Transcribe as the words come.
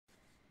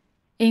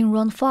In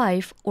round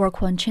 5,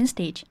 work 1 chain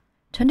stitch,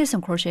 20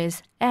 single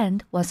crochets,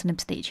 and 1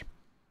 slip stitch.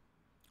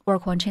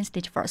 Work 1 chain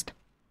stitch first.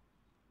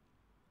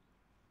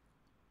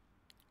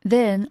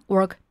 Then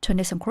work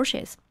 20 single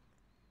crochets.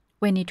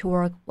 We need to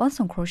work 1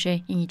 single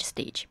crochet in each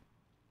stitch.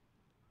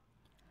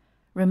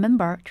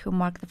 Remember to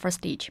mark the first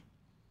stitch.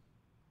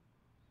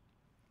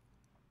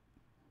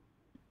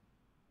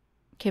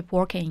 Keep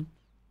working.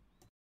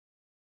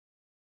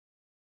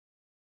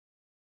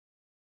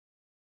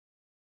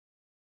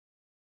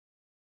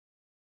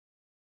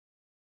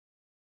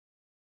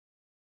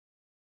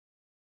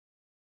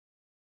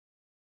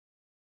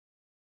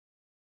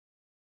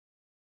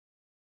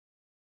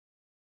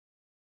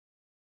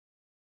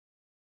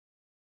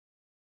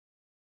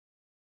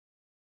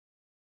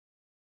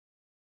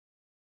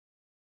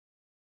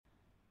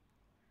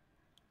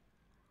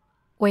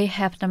 We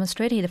have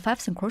demonstrated 5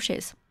 single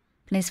crochets.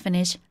 Please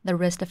finish the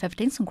rest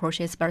 15 single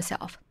crochets by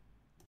yourself.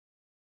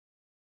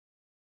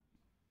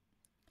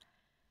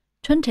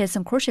 20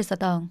 single crochets are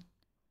done.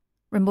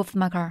 Remove the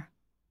marker.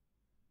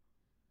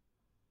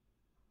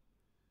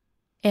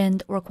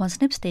 And work 1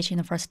 slip stitch in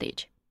the first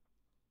stitch.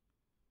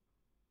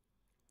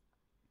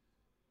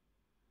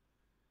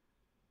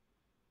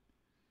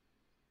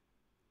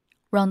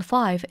 Round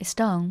 5 is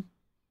done.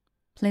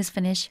 Please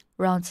finish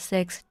rounds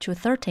 6 to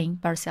 13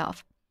 by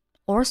yourself.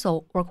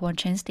 Also work 1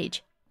 chain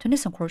stitch, 20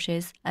 single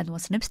crochets, and 1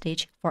 slip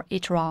stitch for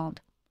each round.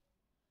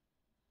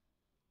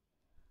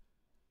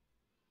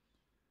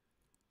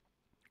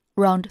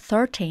 Round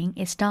 13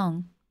 is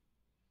done.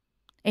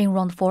 In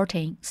round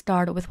 14,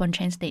 start with 1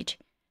 chain stitch.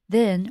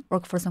 Then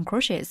work 4 single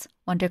crochets,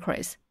 1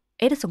 decrease,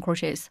 8 single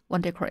crochets,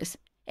 1 decrease,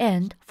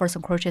 and 4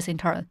 single crochets in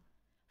turn.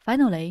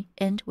 Finally,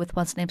 end with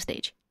 1 slip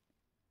stitch.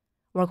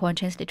 Work 1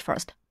 chain stitch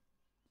first.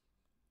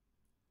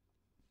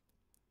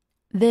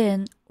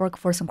 Then work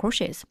 4 single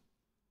crochets.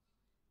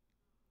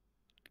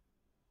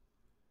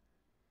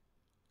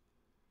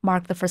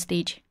 Mark the first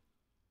stitch.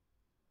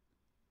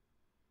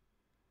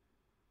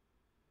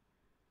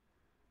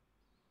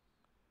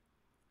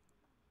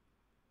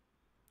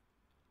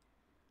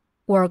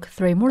 Work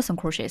 3 more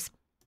single crochets.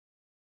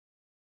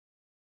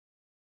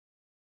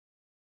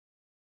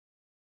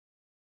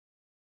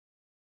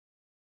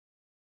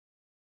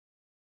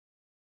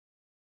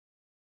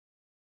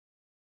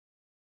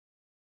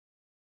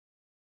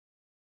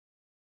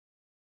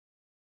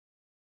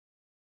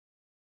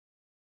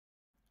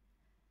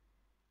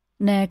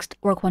 Next,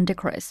 work 1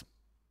 decrease.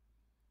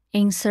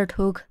 Insert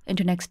hook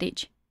into next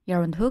stitch,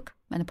 yarn hook,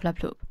 and pull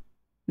up loop.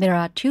 There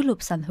are 2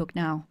 loops on the hook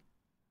now.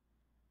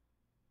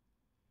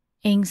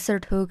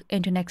 Insert hook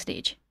into next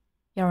stitch,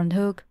 yarn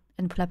hook,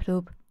 and pull up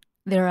loop.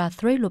 There are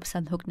 3 loops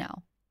on the hook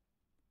now.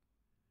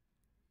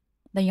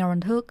 Then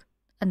yarn hook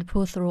and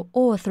pull through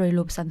all 3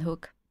 loops on the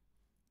hook.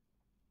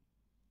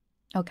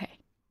 Okay,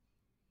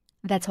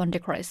 that's 1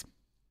 decrease.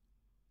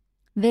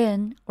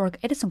 Then work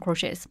 8 single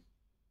crochets.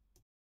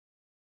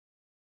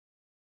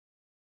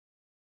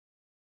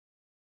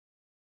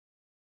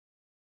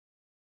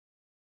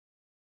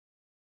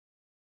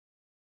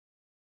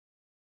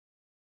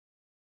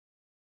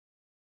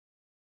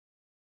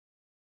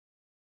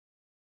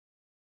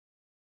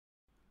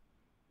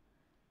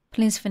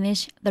 Please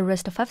finish the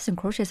rest of 5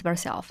 single crochets by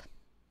yourself.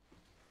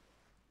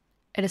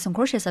 8 single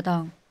crochets are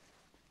done.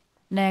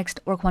 Next,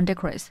 work 1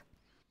 decrease.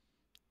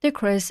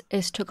 Decrease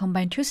is to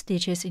combine 2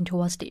 stitches into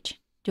 1 stitch.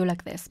 Do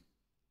like this.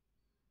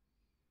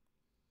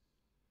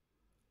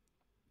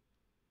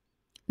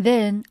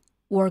 Then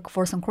work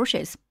 4 single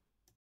crochets.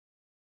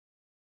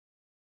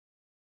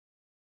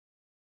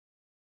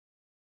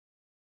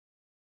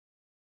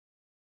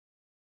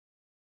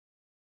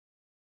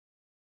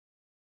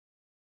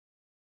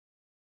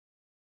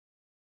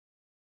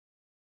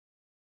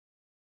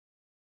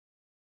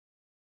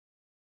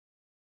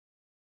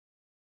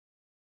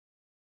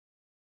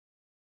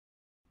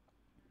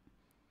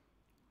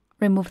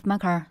 Remove the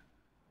marker.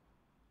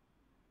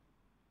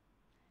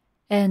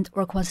 And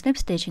work 1 slip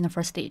stitch in the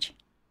first stitch.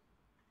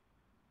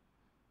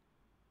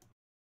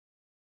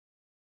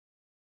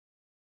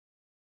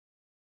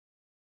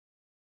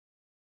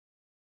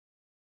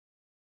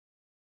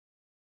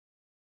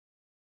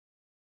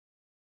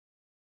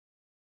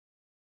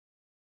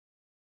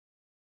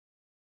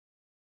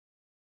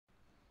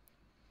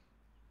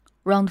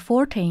 Round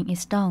 14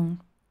 is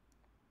done.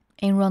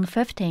 In round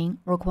 15,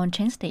 work 1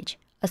 chain stitch,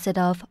 a set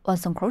of 1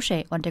 single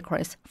crochet, 1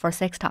 decrease for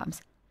 6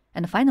 times,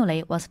 and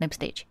finally 1 slip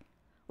stitch.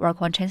 Work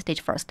 1 chain stitch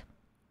first.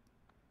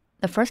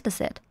 The first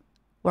set,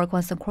 work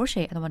 1 single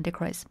crochet and 1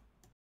 decrease.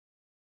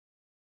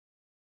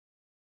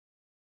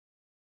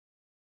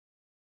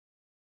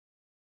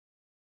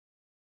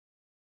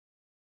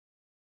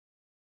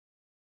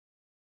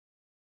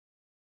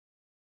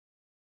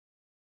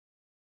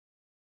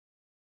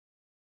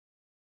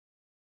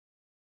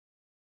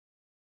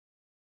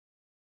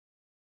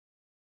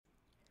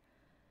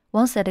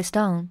 One set is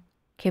done.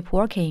 Keep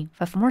working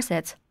 5 more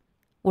sets.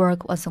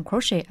 Work 1 single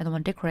crochet and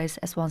 1 decrease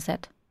as 1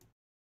 set.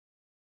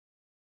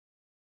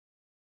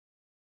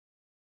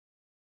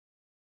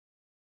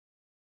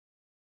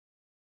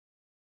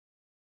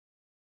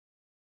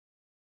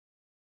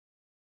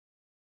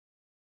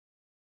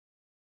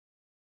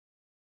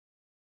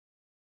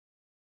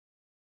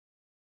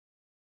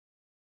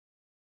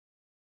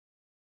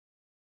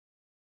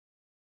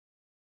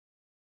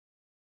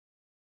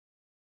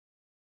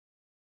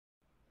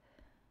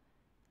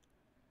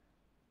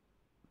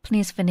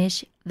 Please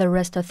finish the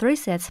rest of 3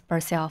 sets by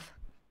yourself.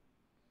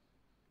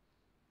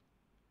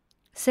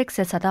 6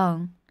 sets are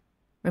done.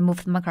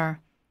 Remove the marker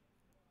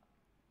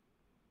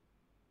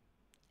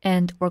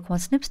and work 1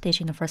 snip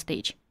stitch in the first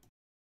stitch.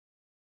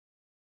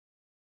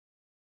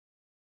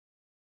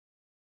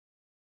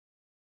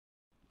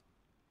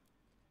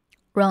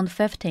 Round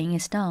 15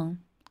 is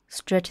done.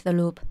 Stretch the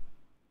loop.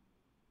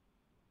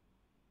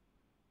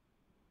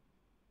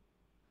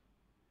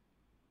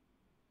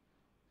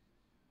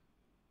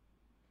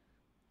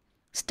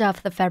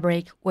 Stuff the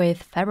fabric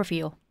with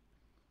fiberfill.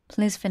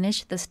 Please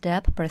finish the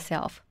step by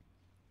yourself.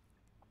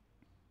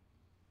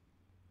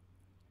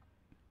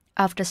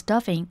 After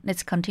stuffing,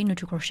 let's continue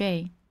to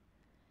crochet.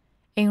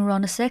 In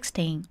round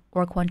 16,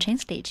 work 1 chain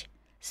stitch,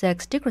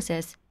 6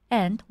 decreases,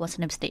 and 1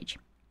 snip stitch.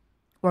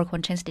 Work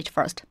 1 chain stitch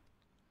first.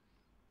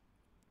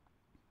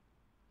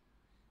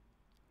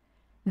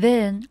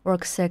 Then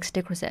work 6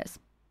 decreases.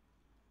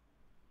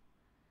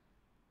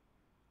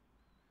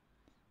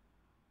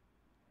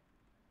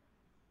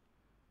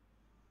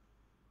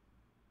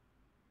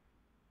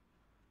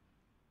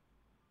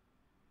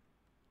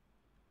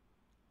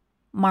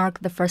 Mark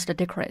the first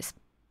decrease.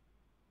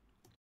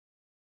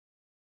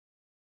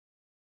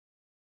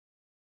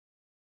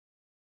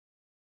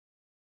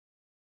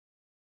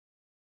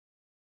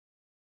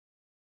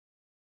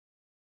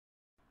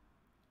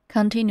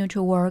 Continue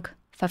to work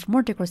 5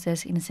 more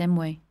decreases in the same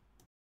way.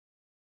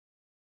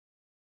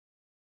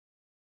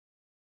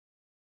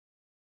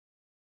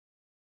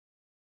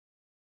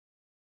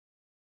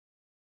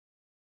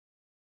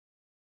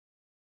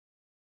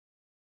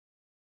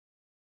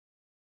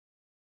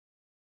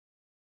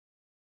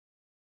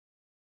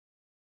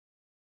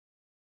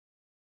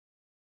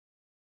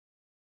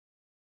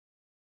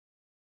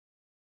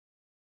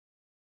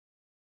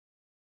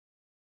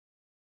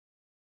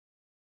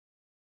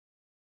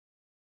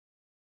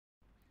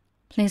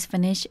 Please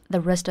finish the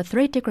rest of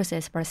 3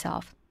 decreases by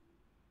yourself.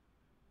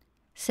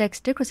 6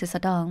 decreases are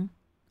done.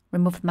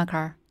 Remove the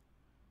marker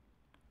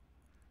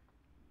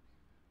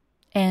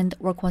and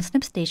work 1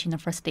 snip stitch in the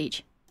first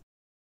stitch.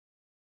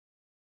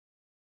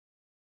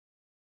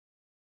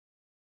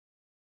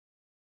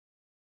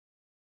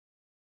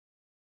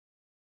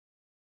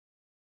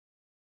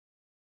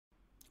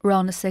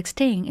 Round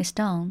 16 is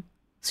done.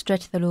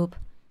 Stretch the loop.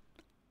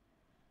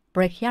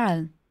 Break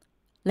yarn,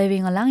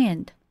 leaving a long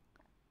end.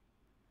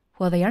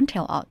 Pull the yarn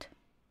tail out.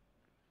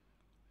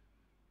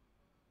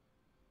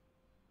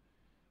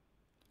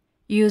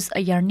 Use a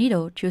yarn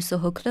needle to sew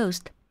her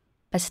closed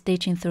by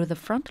stitching through the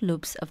front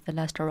loops of the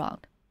last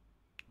round.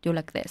 Do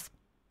like this.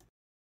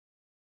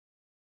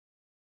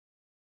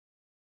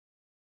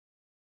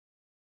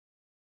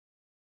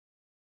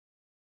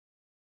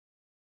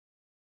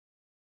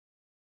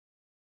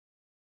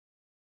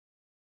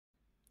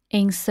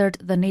 Insert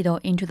the needle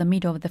into the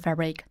middle of the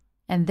fabric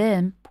and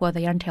then pull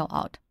the yarn tail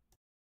out.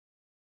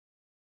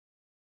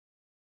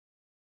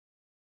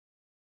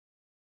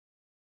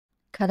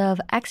 Cut off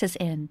excess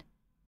end.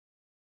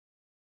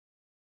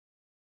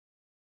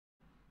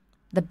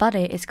 The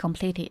body is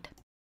completed.